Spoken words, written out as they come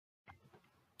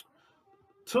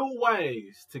Two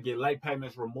ways to get late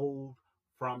payments removed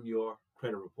from your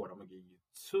credit report. I'm going to give you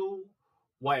two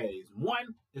ways.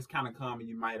 One is kind of common.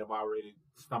 You might have already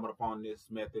stumbled upon this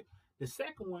method. The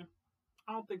second one,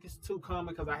 I don't think it's too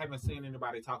common because I haven't seen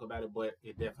anybody talk about it, but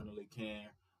it definitely can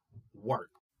work.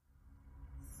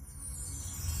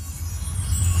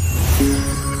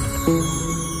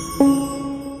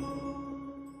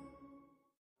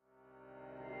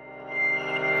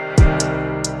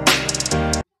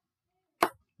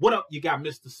 What up? You got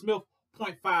Mr. Smith,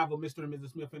 0.5 of Mr. and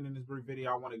Mrs. Smith, and in this brief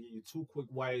video, I want to give you two quick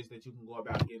ways that you can go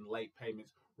about getting late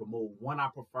payments removed. One I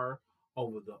prefer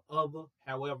over the other.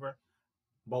 However,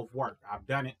 both work. I've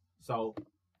done it, so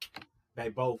they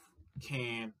both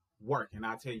can work, and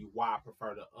I'll tell you why I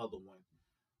prefer the other one,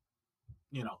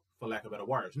 for lack of better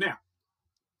words. Now,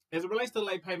 as it relates to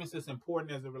late payments, it's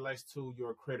important as it relates to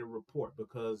your credit report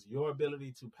because your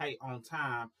ability to pay on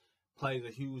time plays a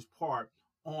huge part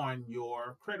on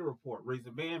your credit report.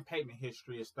 Reason being, payment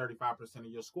history is 35% of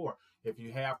your score. If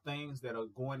you have things that are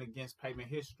going against payment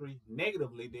history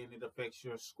negatively, then it affects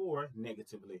your score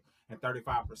negatively. And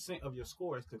 35% of your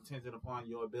score is contingent upon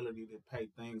your ability to pay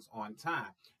things on time,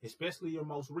 especially your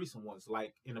most recent ones,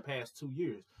 like in the past 2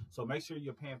 years. So make sure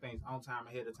you're paying things on time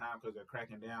ahead of time because they're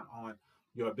cracking down on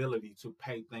your ability to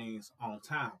pay things on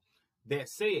time. That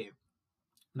said,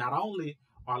 not only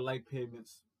are late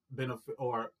payments benefit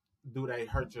or do they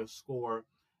hurt your score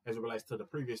as it relates to the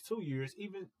previous 2 years,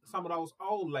 even some of those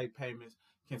old late payments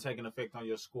can take an effect on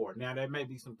your score. Now, there may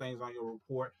be some things on your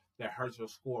report that hurt your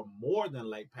score more than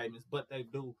late payments, but they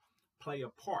do play a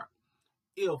part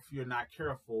if you're not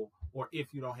careful or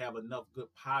if you don't have enough good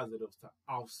positives to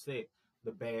offset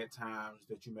the bad times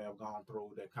that you may have gone through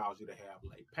that cause you to have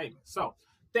late payments. So,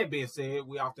 that being said,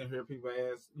 we often hear people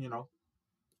ask,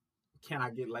 can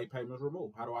I get late payments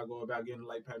removed? How do I go about getting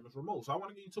late payments removed? So I want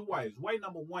to give you two ways. Way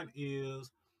number one is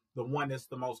the one that's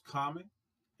the most common,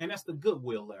 and that's the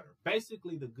goodwill letter.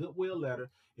 Basically, the goodwill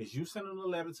letter is you sending a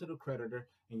letter to the creditor,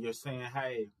 and you're saying,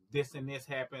 hey, this and this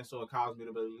happened, so it caused me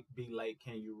to be late.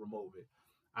 Can you remove it?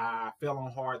 I fell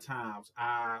on hard times.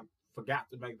 I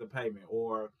forgot to make the payment,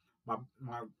 or my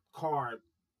card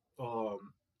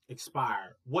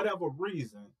expired. Whatever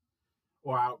reason,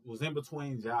 or I was in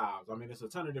between jobs. I mean, there's a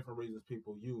ton of different reasons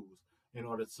people use in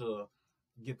order to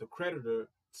get the creditor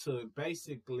to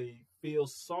basically feel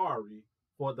sorry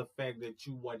for the fact that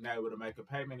you wasn't able to make a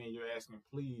payment and you're asking,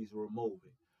 please remove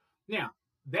it. Now,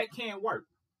 that can work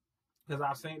because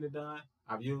I've seen it done.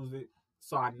 I've used it,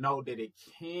 so I know that it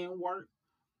can work,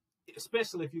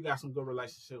 especially if you got some good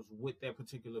relationships with that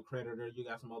particular creditor. You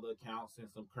got some other accounts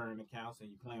and some current accounts and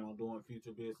you plan on doing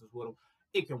future business with them.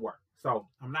 It can work. So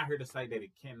I'm not here to say that it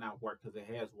cannot work because it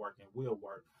has worked and will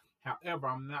work. However,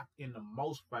 I'm not in the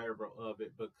most favor of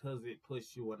it because it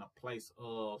puts you in a place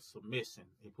of submission.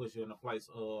 It puts you in a place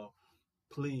of,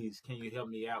 please, can you help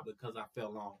me out because I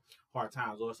fell on hard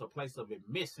times? Or it's a place of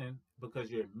admission because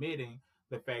you're admitting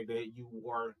the fact that you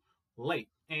were late.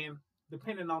 And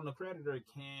depending on the creditor, it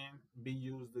can be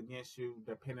used against you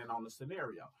depending on the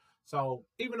scenario. So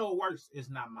even though it works, it's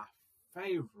not my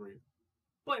favorite.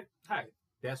 But hey,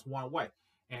 that's one way.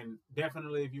 And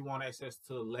definitely if you want access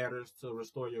to letters to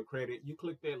restore your credit, you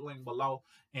click that link below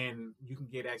and you can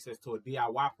get access to a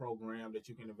DIY program that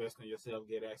you can invest in yourself,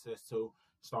 get access to,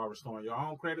 start restoring your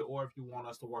own credit. Or if you want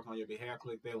us to work on your behalf,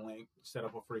 click that link, set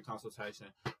up a free consultation.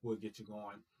 We'll get you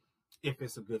going if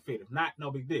it's a good fit. If not, no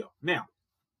big deal. Now,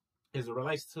 as it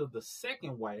relates to the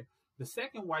second way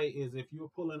is if you're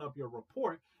pulling up your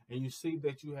report and you see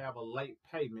that you have a late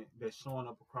payment that's showing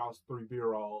up across 3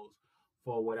 bureaus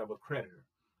for whatever creditor.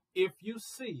 If you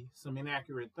see some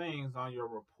inaccurate things on your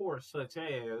report, such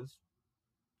as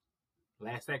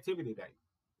last activity date,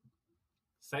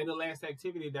 say the last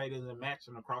activity date isn't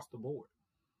matching across the board,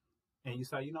 and you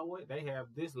say, you know what, they have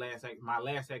this my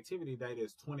last activity date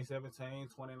is 2017,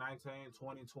 2019,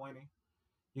 2020.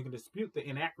 You can dispute the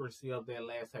inaccuracy of that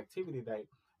last activity date,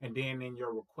 and then in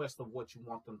your request of what you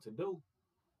want them to do,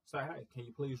 say, hey, can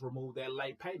you please remove that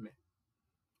late payment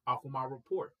off of my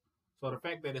report? So the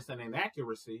fact that it's an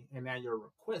inaccuracy and now your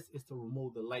request is to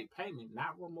remove the late payment,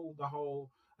 not remove the whole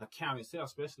account itself,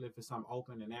 especially if it's something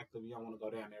open and active, you don't want to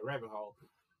go down that rabbit hole,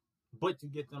 but to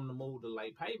get them to move the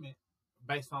late payment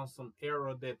based on some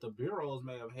error that the bureaus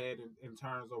may have had in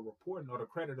terms of reporting, or the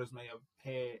creditors may have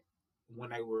had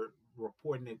when they were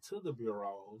reporting it to the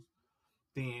bureaus,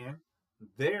 then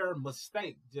their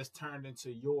mistake just turned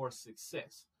into your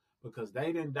success because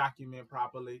they didn't document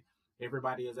properly.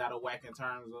 Everybody is out of whack in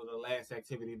terms of the last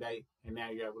activity date, and now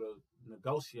you're able to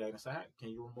negotiate and say, hey, can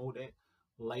you remove that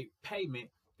late payment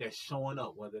that's showing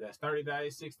up, whether that's 30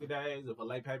 days, 60 days, if a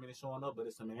late payment is showing up, but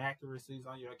it's some inaccuracies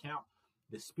on your account,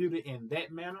 dispute it in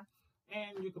that manner,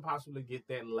 and you could possibly get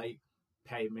that late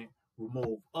payment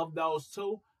removed. Of those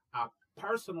two, I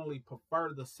personally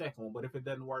prefer the second one, but if it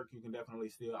doesn't work, you can definitely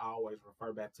still always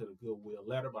refer back to the goodwill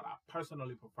letter. But I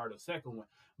personally prefer the second one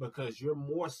because you're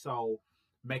more so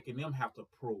making them have to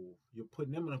prove. You're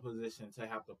putting them in a position to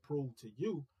have to prove to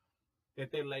you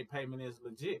that their late payment is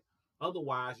legit.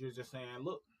 Otherwise, you're just saying,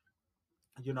 look,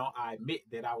 I admit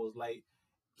that I was late.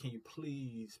 Can you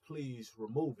please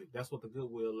remove it? That's what the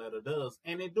goodwill letter does.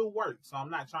 And it do work. So I'm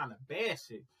not trying to bash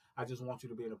it. I just want you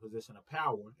to be in a position of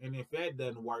power. And if that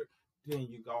doesn't work, then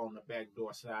you go on the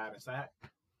backdoor side and say, hey,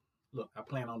 look, I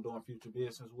plan on doing future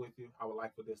business with you. I would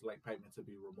like for this late payment to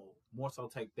be removed. More so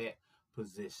take that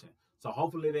position. So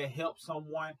hopefully that helps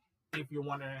someone. If you're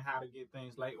wondering how to get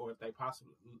things late, or if they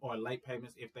possibly, or late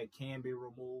payments, if they can be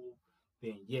removed,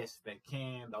 then yes, they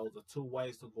can. Those are two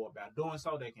ways to go about doing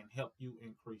so. They can help you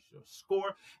increase your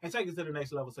score and take it to the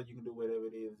next level so you can do whatever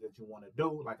it is that you want to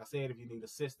do. Like I said, if you need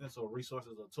assistance or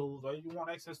resources or tools, or you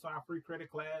want access to our free credit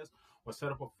class, or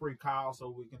set up a free call so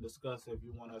we can discuss if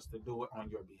you want us to do it on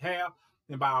your behalf,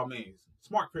 then by all means,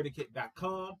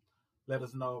 smartcreditkit.com. Let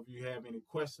us know if you have any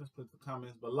questions. Put the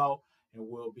comments below, and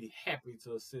we'll be happy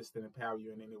to assist and empower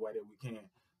you in any way that we can.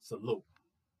 Salute.